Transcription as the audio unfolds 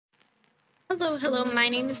Hello, my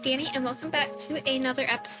name is Danny and welcome back to another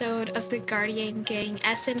episode of the Guardian Gang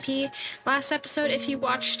SMP. Last episode, if you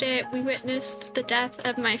watched it, we witnessed the death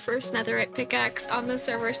of my first netherite pickaxe on the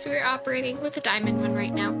server, so we're operating with a diamond one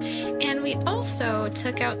right now. And we also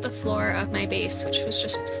took out the floor of my base, which was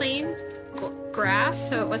just plain grass,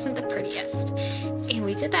 so it wasn't the prettiest. And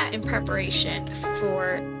we did that in preparation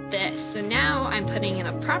for this. So now I'm putting in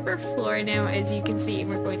a proper floor now, as you can see.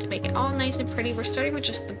 We're going to make it all nice and pretty. We're starting with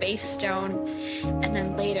just the base stone, and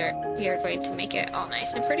then later we are going to make it all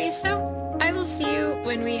nice and pretty. So I will see you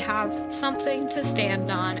when we have something to stand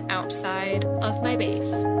on outside of my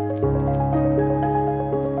base.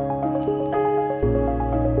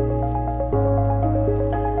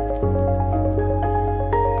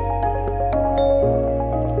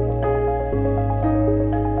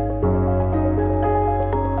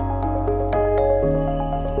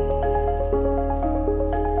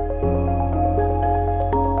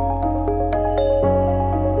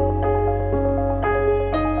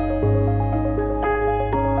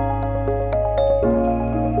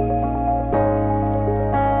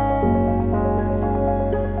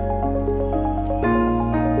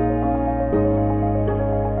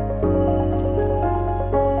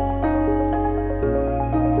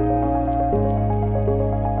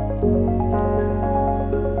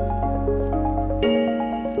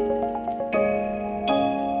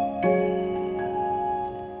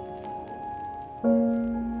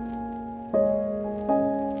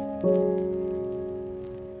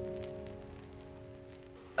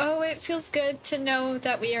 It feels good to know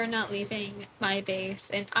that we are not leaving my base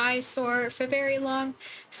an eyesore for very long.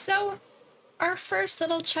 So our first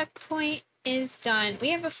little checkpoint is done. We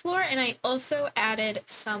have a floor, and I also added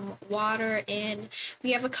some water in.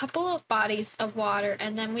 We have a couple of bodies of water,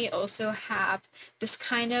 and then we also have this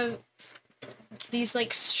kind of these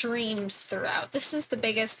like streams throughout. This is the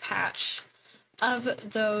biggest patch of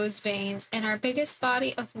those veins, and our biggest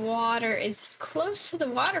body of water is close to the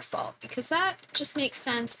waterfall because that just makes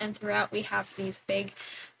sense. And throughout we have these big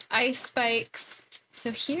ice spikes.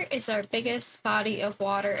 So here is our biggest body of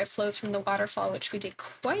water. It flows from the waterfall, which we did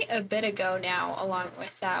quite a bit ago now, along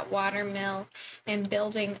with that water mill and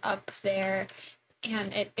building up there.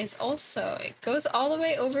 And it goes all the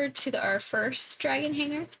way over to our first dragon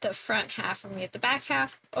hangar, the front half, and we have the back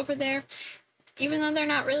half over there. Even though they're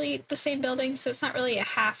not really the same building, so it's not really a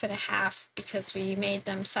half and a half because we made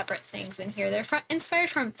them separate things in here. They're inspired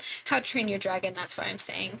from How to Train Your Dragon. That's why I'm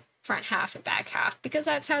saying front half and back half, because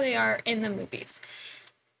that's how they are in the movies.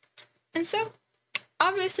 And so,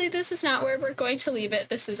 obviously, this is not where we're going to leave it.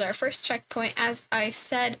 This is our first checkpoint. As I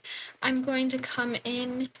said, I'm going to come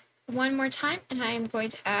in one more time, and I am going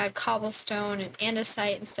to add cobblestone and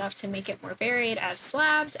andesite and stuff to make it more varied, add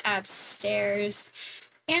slabs, add stairs,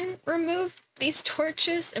 and remove these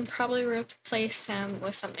torches and probably replace them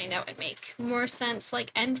with something that would make more sense,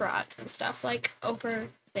 like end rods and stuff like over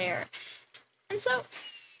there. And so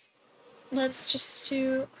let's just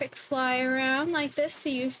do a quick fly around like this so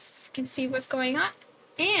you can see what's going on.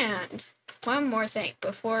 And one more thing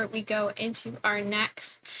before we go into our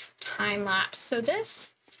next time lapse. So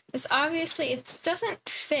this is obviously, it doesn't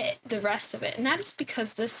fit the rest of it, and that is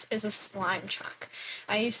because this is a slime chunk.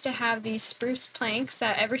 I used to have these spruce planks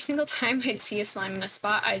that every single time I'd see a slime in a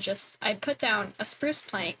spot, I'd put down a spruce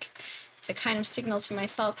plank to kind of signal to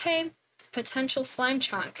myself, hey, potential slime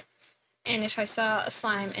chunk. And if I saw a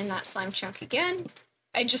slime in that slime chunk again,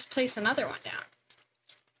 I'd just place another one down.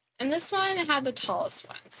 And this one had the tallest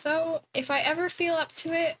one, so if I ever feel up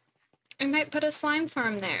to it, I might put a slime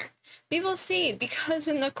farm there. We will see, because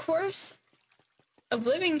in the course of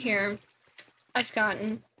living here, I've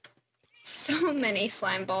gotten so many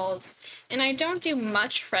slime balls, and I don't do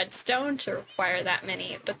much redstone to require that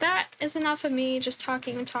many, but that is enough of me just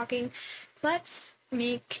talking and talking. Let's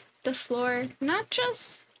make the floor not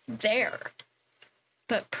just there,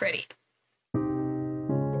 but pretty.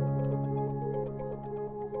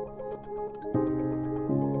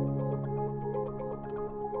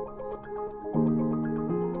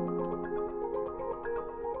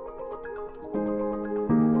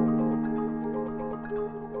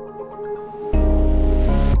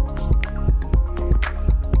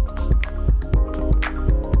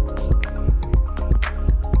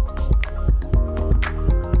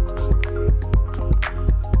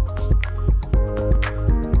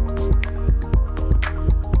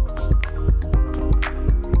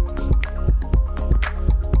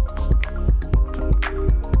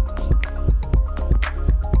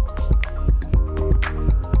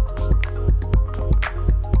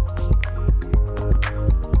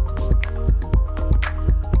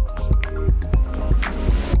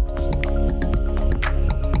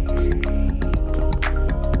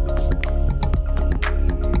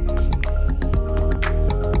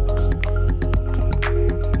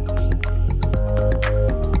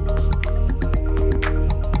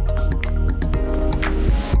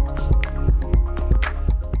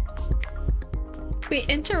 we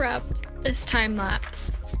interrupt this time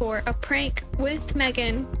lapse for a prank with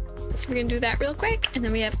Megan. So we're gonna do that real quick, and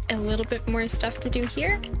then we have a little bit more stuff to do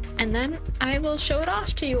here, and then I will show it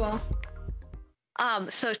off to you all.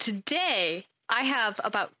 So today I have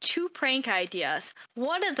about 2 prank ideas.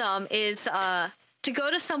 One of them is to go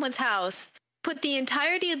to someone's house, put the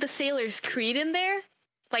entirety of the Sailor's Creed in there,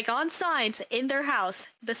 like on signs in their house,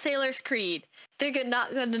 the Sailor's Creed. They're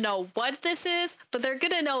not gonna know what this is, but they're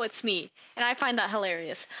gonna know it's me, and I find that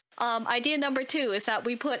hilarious. Idea number 2 is that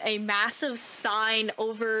we put a massive sign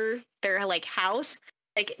over their like house,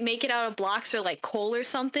 like make it out of blocks or like coal or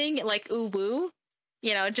something, like ooh woo,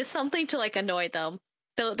 you know, just something to like annoy them.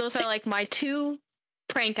 Those are like my 2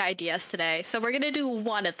 prank ideas today. So we're gonna do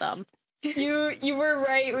one of them. You were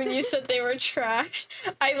right when you said they were trash.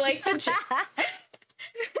 I like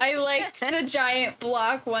the giant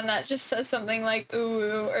block one that just says something like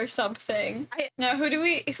ooh or something. Now who do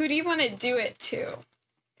you want to do it to?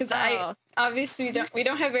 Because obviously we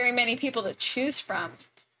don't have very many people to choose from.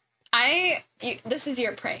 This is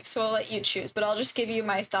your prank, so I'll let you choose, but I'll just give you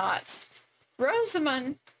my thoughts.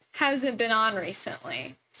 Rosamund hasn't been on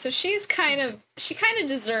recently, so she kind of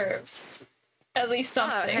deserves at least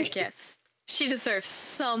something. I guess she deserves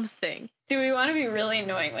something. Do we want to be really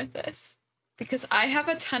annoying with this? Because I have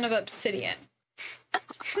a ton of obsidian.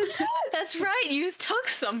 That's right, you took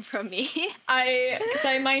some from me. Because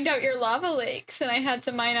I mined out your lava lakes, and I had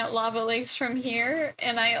to mine out lava lakes from here,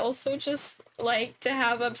 and I also just like to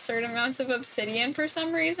have absurd amounts of obsidian for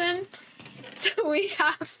some reason. So we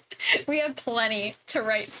have plenty to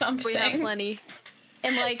write something. We have plenty.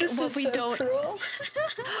 And like this what is we so don't cruel.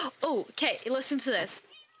 Oh, okay, listen to this.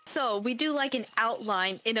 So we do like an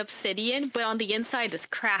outline in obsidian, but on the inside is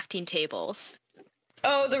crafting tables.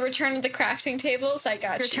 Oh, the return of the crafting tables? I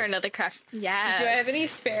got Return of the craft. Yes. So do I have any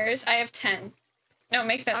spares? I have 10. No,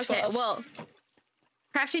 make that 12. Okay, well,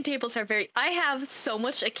 crafting tables are I have so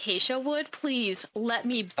much acacia wood. Please let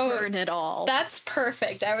me burn it all. That's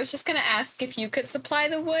perfect. I was just going to ask if you could supply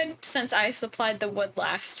the wood, since I supplied the wood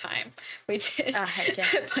last time. We did a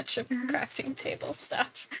bunch of crafting table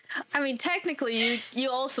stuff. I mean, technically, you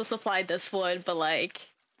also supplied this wood, but like,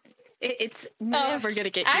 it's never going to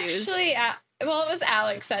get used. Actually, well, it was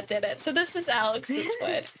Alex that did it, so this is Alex's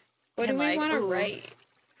wood. What do we want to write?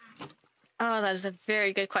 Oh, that is a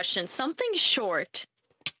very good question. Something short.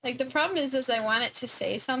 Like, the problem is I want it to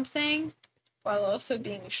say something while also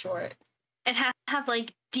being short. It has to have,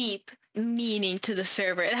 like, deep meaning to the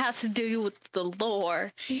server. It has to do with the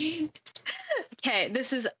lore. Okay,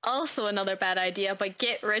 this is also another bad idea, but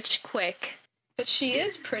get rich quick. But she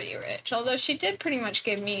is pretty rich, although she did pretty much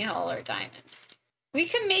give me all her diamonds. We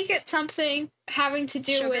can make it something having to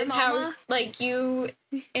do with how, like, you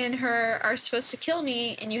and her are supposed to kill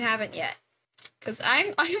me, and you haven't yet. Because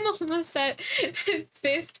I'm almost at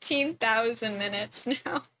 15,000 minutes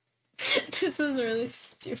now. This is really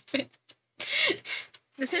stupid.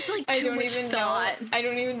 This is like too much thought. I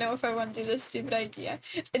don't even know if I want to do this stupid idea.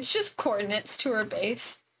 It's just coordinates to her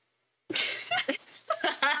base.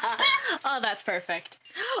 Oh, that's perfect.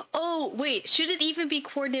 Oh, wait. Should it even be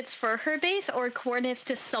coordinates for her base or coordinates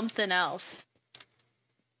to something else?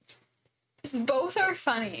 Both are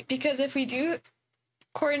funny, because if we do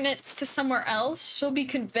coordinates to somewhere else, she'll be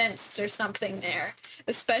convinced there's something there.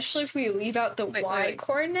 Especially if we leave out the Y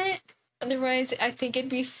coordinate. Otherwise, I think it'd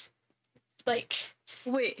be like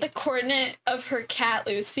the coordinate of her cat,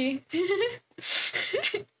 Lucy.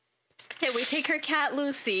 Okay, we take her cat,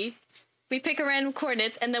 Lucy. We pick a random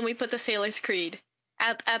coordinates, and then we put the Sailor's Creed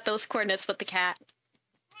at those coordinates with the cat.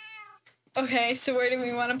 Okay, so where do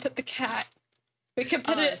we want to put the cat? We could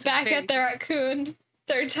put it back at the raccoon.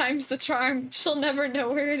 3rd time's the charm. She'll never know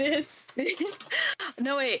where it is.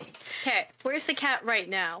 No, wait. Okay, where's the cat right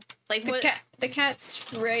now? Like the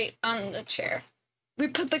cat's right on the chair. We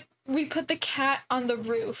put the cat on the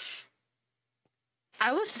roof.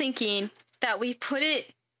 I was thinking that we put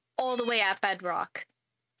it all the way at bedrock.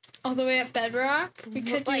 All the way at bedrock? We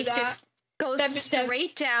could do that. Just go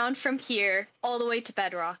straight down from here all the way to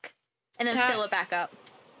bedrock. And then fill it back up.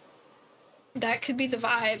 That could be the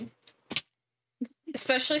vibe.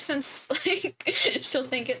 Especially since, like, she'll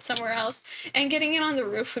think it's somewhere else. And getting it on the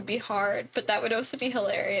roof would be hard, but that would also be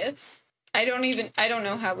hilarious. I don't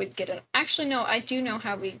know how we'd get it. Actually, no, I do know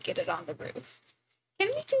how we'd get it on the roof. Can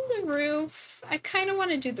we do the roof? I kind of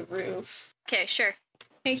want to do the roof. Okay, sure.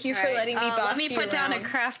 Thank you for letting me boss you around. Let me put down a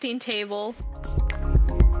crafting table.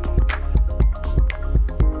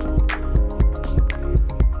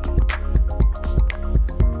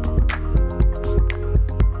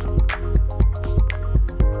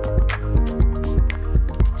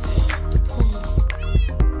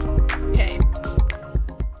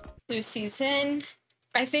 Lucy's in.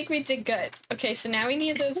 I think we did good. Okay, so now we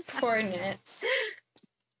need those coordinates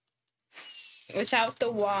without the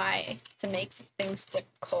Y to make things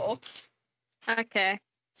difficult. Okay.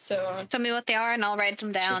 So tell me what they are and I'll write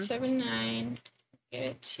them down. 279. Give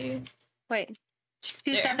it to. Wait.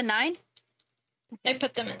 279? I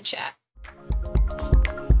put them in chat.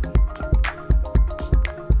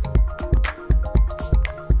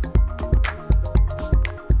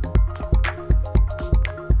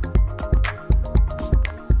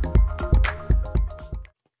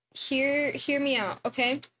 Hear me out,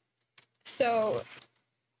 okay? So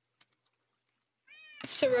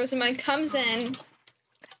Rosamund comes in,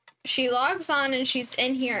 she logs on and she's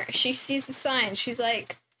in here. She sees a sign. She's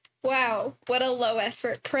like, wow, what a low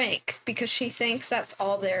effort prank, because she thinks that's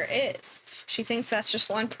all there is. She thinks that's just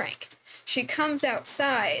one prank. She comes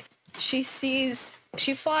outside. She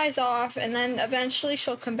flies off, and then eventually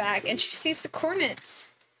she'll come back and she sees the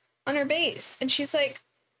coordinates on her base. And she's like,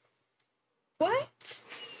 what?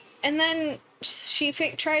 And then she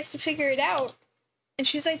tries to figure it out. And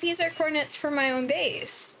she's like, these are coordinates for my own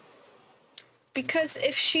base. Because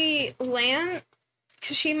if she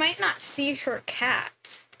because she might not see her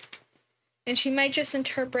cat. And she might just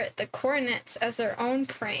interpret the coordinates as her own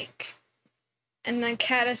prank. And then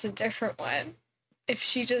cat is a different one. If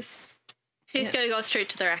she just... She's gonna go straight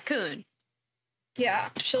to the raccoon. Yeah,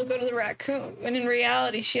 she'll go to the raccoon. When in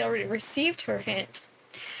reality, she already received her hint.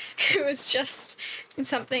 It was just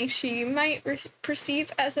something she might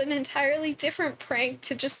perceive as an entirely different prank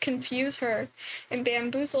to just confuse her and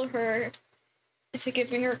bamboozle her into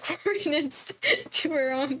giving her coordinates to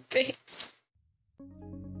her own base.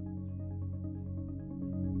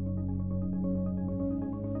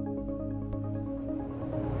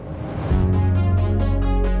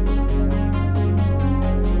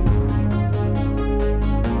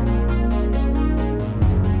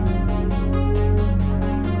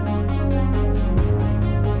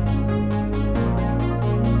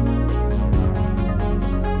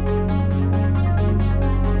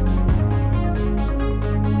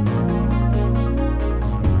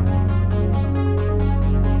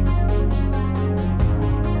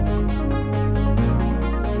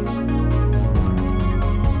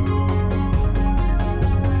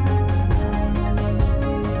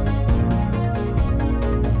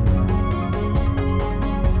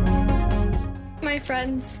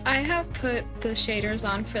 Friends, I have put the shaders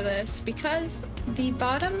on for this because the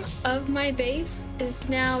bottom of my base is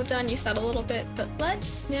now done. You said a little bit, but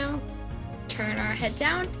let's now turn our head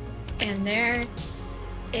down, and there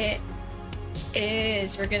it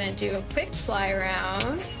is. We're gonna do a quick fly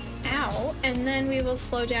around, and then we will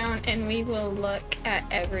slow down and we will look at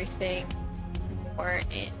everything more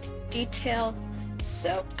in detail.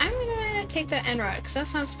 So I'm gonna take that end rod because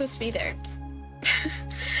that's not supposed to be there.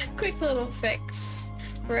 Quick little fix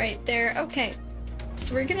right there. Okay,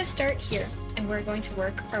 so we're gonna start here and we're going to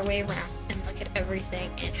work our way around and look at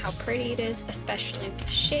everything and how pretty it is, especially with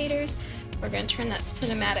shaders. We're gonna turn that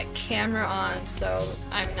cinematic camera on so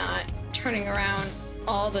I'm not turning around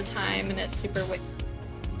all the time and it's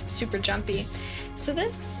super jumpy. So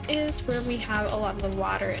this is where we have a lot of the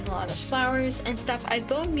water and a lot of flowers and stuff. I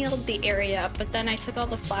bone mealed the area, but then I took all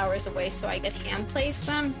the flowers away so I could hand place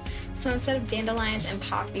them. So instead of dandelions and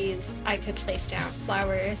poppies, I could place down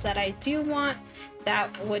flowers that I do want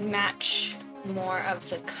that would match more of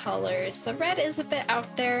the colors. The red is a bit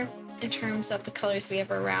out there in terms of the colors we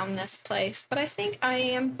have around this place, but I think I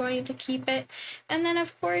am going to keep it. And then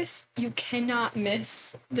of course, you cannot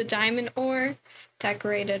miss the diamond ore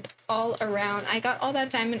decorated all around. I got all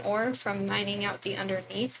that diamond ore from mining out the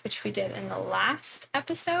underneath, which we did in the last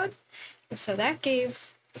episode. And so that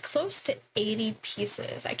gave close to 80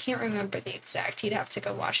 pieces. I can't remember the exact. You'd have to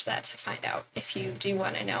go watch that to find out if you do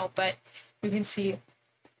want to know. But you can see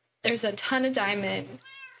there's a ton of diamond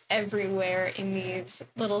everywhere in these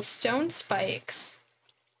little stone spikes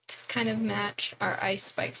to kind of match our ice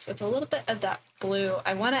spikes with a little bit of that blue.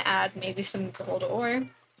 I want to add maybe some gold ore.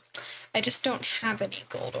 I just don't have any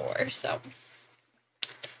gold ore, so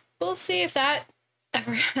we'll see if that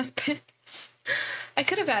ever happens. I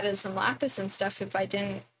could have added some lapis and stuff if I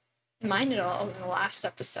didn't mine it all in the last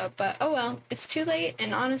episode, but oh well, it's too late,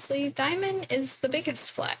 and honestly, diamond is the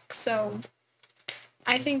biggest flex, so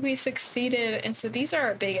I think we succeeded. And so these are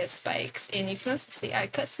our biggest spikes, and you can also see I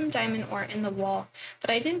put some diamond ore in the wall, but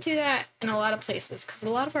I didn't do that in a lot of places because a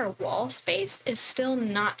lot of our wall space is still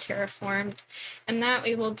not terraformed, and that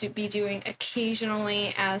we will be doing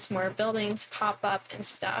occasionally as more buildings pop up and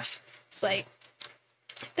stuff. It's like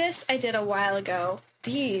this I did a while ago.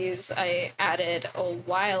 These I added a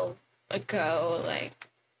while ago, like,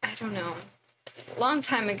 I don't know, a long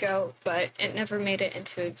time ago, but it never made it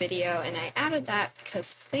into a video, and I added that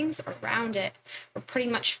because things around it were pretty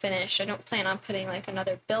much finished. I don't plan on putting like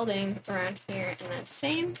another building around here, and then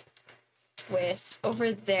same with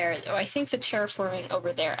over there. Oh, I think the terraforming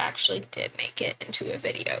over there actually did make it into a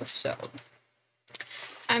video, so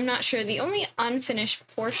I'm not sure. The only unfinished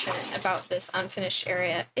portion about this unfinished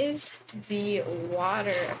area is the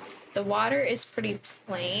water. The water is pretty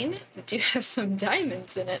plain. We do have some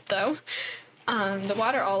diamonds in it, though. The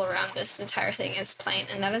water all around this entire thing is plain,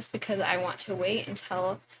 and that is because I want to wait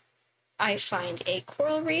until I find a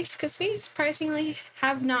coral reef, because we surprisingly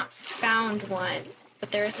have not found one,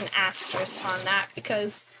 but there is an asterisk on that,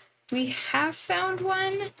 because we have found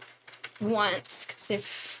one once, because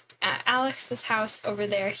if at Alex's house over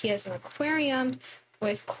there, he has an aquarium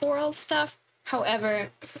with coral stuff. However,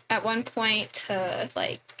 at one point to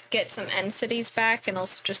like get some end cities back, and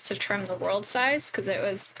also just to trim the world size, because it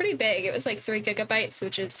was pretty big. It was like 3 gigabytes,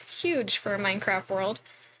 which is huge for a Minecraft world.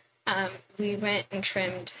 We went and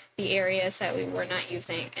trimmed the areas that we were not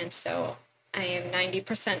using, and so I am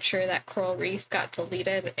 90% sure that coral reef got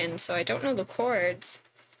deleted, and so I don't know the coords.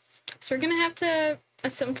 So we're gonna have to,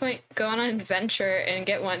 at some point, go on an adventure and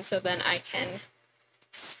get one, so then I can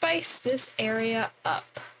spice this area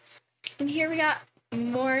up. And here we got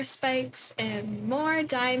more spikes and more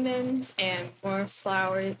diamonds and more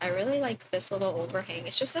flowers. I really like this little overhang.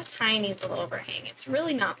 It's just a tiny little overhang. It's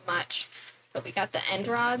really not much, but we got the end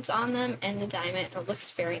rods on them and the diamond. It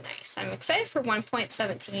looks very nice. I'm excited for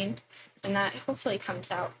 1.17, and that hopefully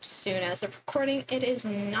comes out soon. As of recording, it is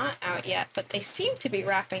not out yet, but they seem to be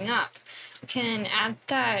wrapping up. We can add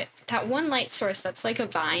that one light source that's like a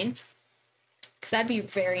vine, because that'd be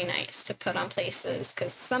very nice to put on places,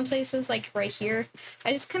 because some places, like right here,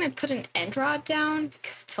 I just kind of put an end rod down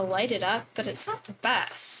to light it up, but it's not the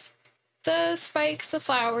best. The spikes, the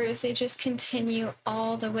flowers, they just continue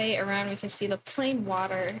all the way around. We can see the plain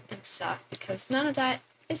water and stuff, because none of that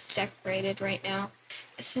is decorated right now.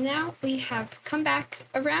 So now we have come back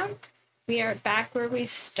around. We are back where we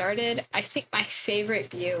started. I think my favorite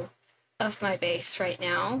view of my base right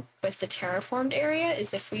now with the terraformed area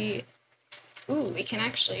is if we can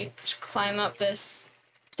actually just climb up this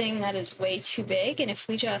thing that is way too big, and if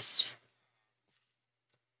we just,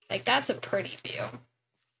 like, that's a pretty view,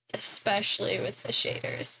 especially with the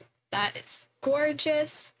shaders. That is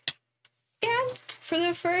gorgeous. And for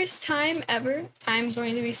the first time ever, I'm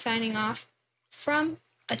going to be signing off from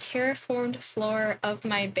a terraformed floor of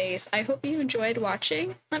my base. I hope you enjoyed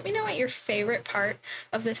watching. Let me know what your favorite part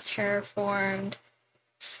of this terraformed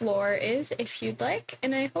floor is, if you'd like,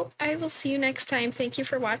 and I hope I will see you next time. Thank you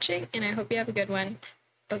for watching, and I hope you have a good one.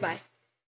 Bye-bye.